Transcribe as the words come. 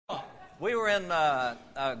We were in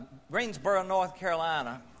Greensboro, North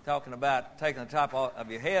Carolina, talking about taking the top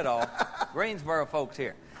of your head off. Greensboro folks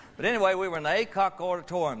here. But anyway, we were in the Aycock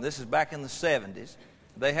Auditorium. This is back in the 70s.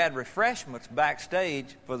 They had refreshments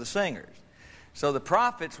backstage for the singers. So the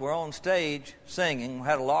prophets were on stage singing. We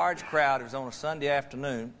had a large crowd. It was on a Sunday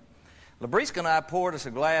afternoon. Labriska and I poured us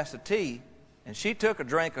a glass of tea, and she took a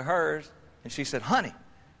drink of hers, and she said, "Honey,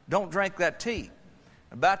 don't drink that tea."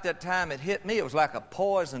 About that time it hit me. It was like a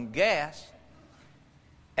poison gas,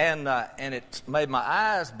 and it made my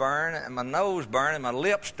eyes burn and my nose burn and my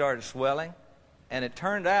lips started swelling, and it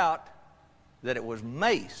turned out that it was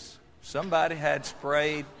mace. Somebody had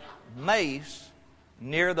sprayed mace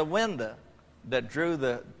near the window that drew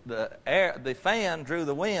the air. The fan drew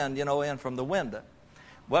the wind, in from the window.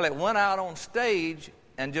 Well, it went out on stage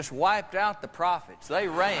and just wiped out the prophets. They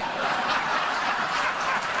ran.